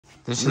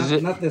This is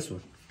it. Not this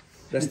one.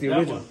 That's the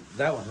original.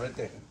 That one right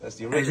there. That's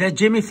the original. Is that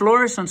Jimmy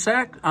Flores on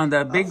sax on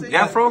the big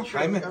afro?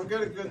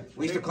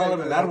 We used to call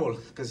him El Árbol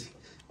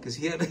because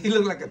he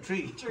looked like a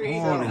tree.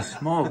 Holy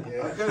smoke!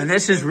 And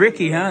this is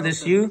Ricky, huh?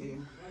 This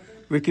you,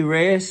 Ricky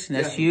Reyes.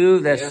 That's you.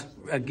 That's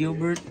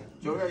Gilbert.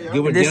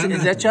 Gilbert,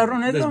 Is that Charro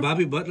Neto? That's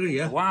Bobby Butler,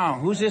 yeah. Wow,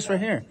 who's this right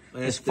here?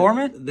 This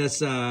Foreman? That's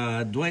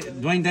Dwayne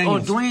Oh,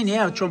 Daniels. Dwayne,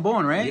 yeah,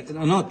 trombone, right?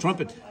 No,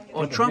 trumpet.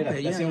 Oh,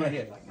 trumpet, That's him yeah. right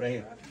here. Right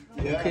here.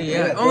 Okay,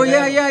 yeah. Oh,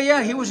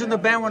 yeah. He was in the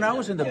band when I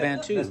was in the band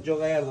That's too. Joe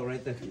Gallardo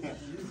right there.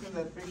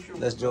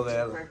 That's Joe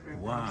Gallardo.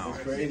 Wow.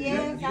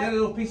 You got a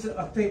little piece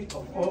of tape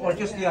or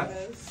just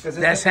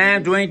That's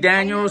Ham, Dwayne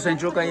Daniels, and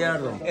Joe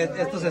Gallardo.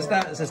 Esto se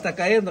está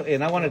cayendo,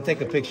 and I want to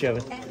take a picture of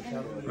it.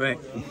 Right.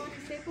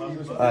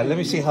 Let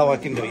me see how I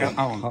can do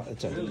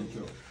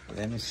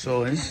it.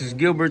 So this is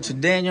Gilbert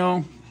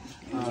Sedeño.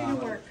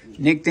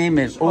 Nickname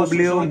is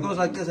Oblio. It goes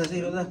like this,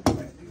 así, ¿verdad?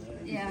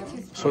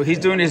 So he's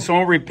doing his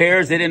own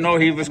repairs. They didn't know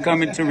he was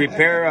coming to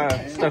repair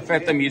stuff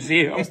at the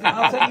museum.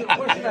 I'll tell you,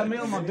 where should I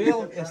mail my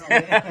bill?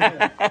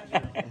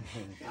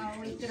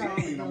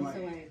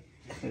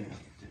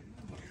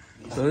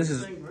 So this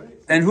is,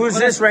 and who's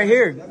this right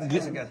here?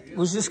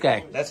 Who's this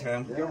guy? That's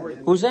him.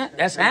 Who's that?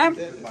 That's Ham?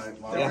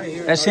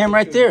 Yeah. That's him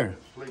right there.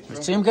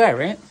 Same guy,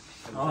 right?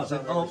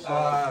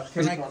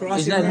 Can I cross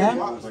Is that Ham?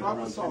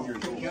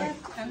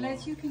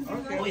 Unless you can do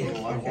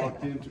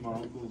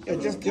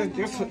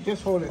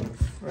Just hold it.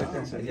 Right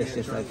there.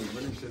 Just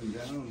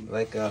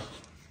like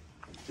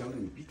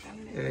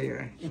there you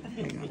are.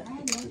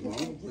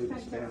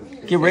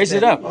 You can raise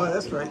it up. Oh,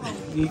 that's right.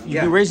 You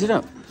can raise it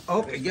up.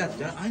 Okay, yeah,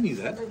 I knew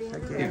that.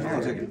 Okay, hold on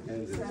a second.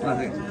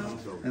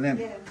 And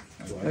then,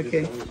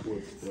 Okay.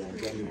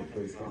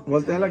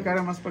 Voltea la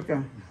cara más para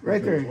acá.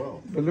 Right there.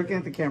 But looking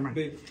at the camera.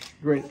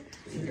 Great.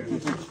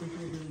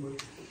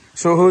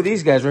 So who are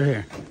these guys right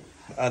here?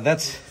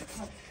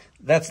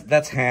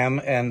 that's Ham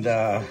and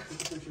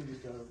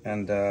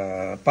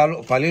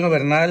Paulino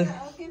Bernal.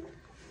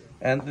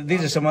 And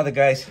these are some other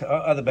guys,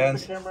 other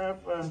bands.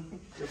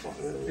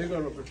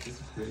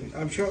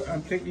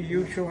 I'm taking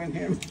you showing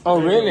him. Oh,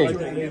 really?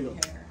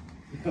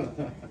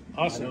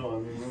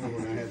 Awesome.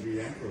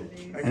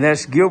 And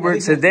that's Gilbert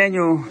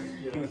Sedeño.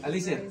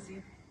 Alicia,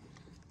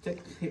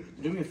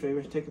 do me a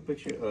favor, take a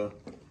picture.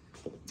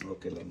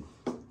 Okay, Lama.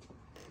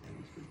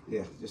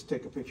 Yeah, just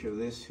take a picture of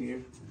this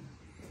here.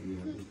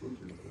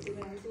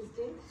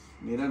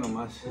 Mira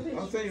nomás.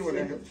 I'll tell you what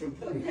I have to.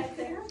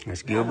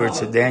 That's Gilbert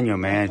Sedeño,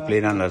 man.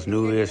 Played on Las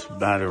Nubes,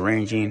 about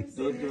arranging,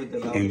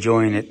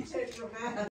 enjoying it.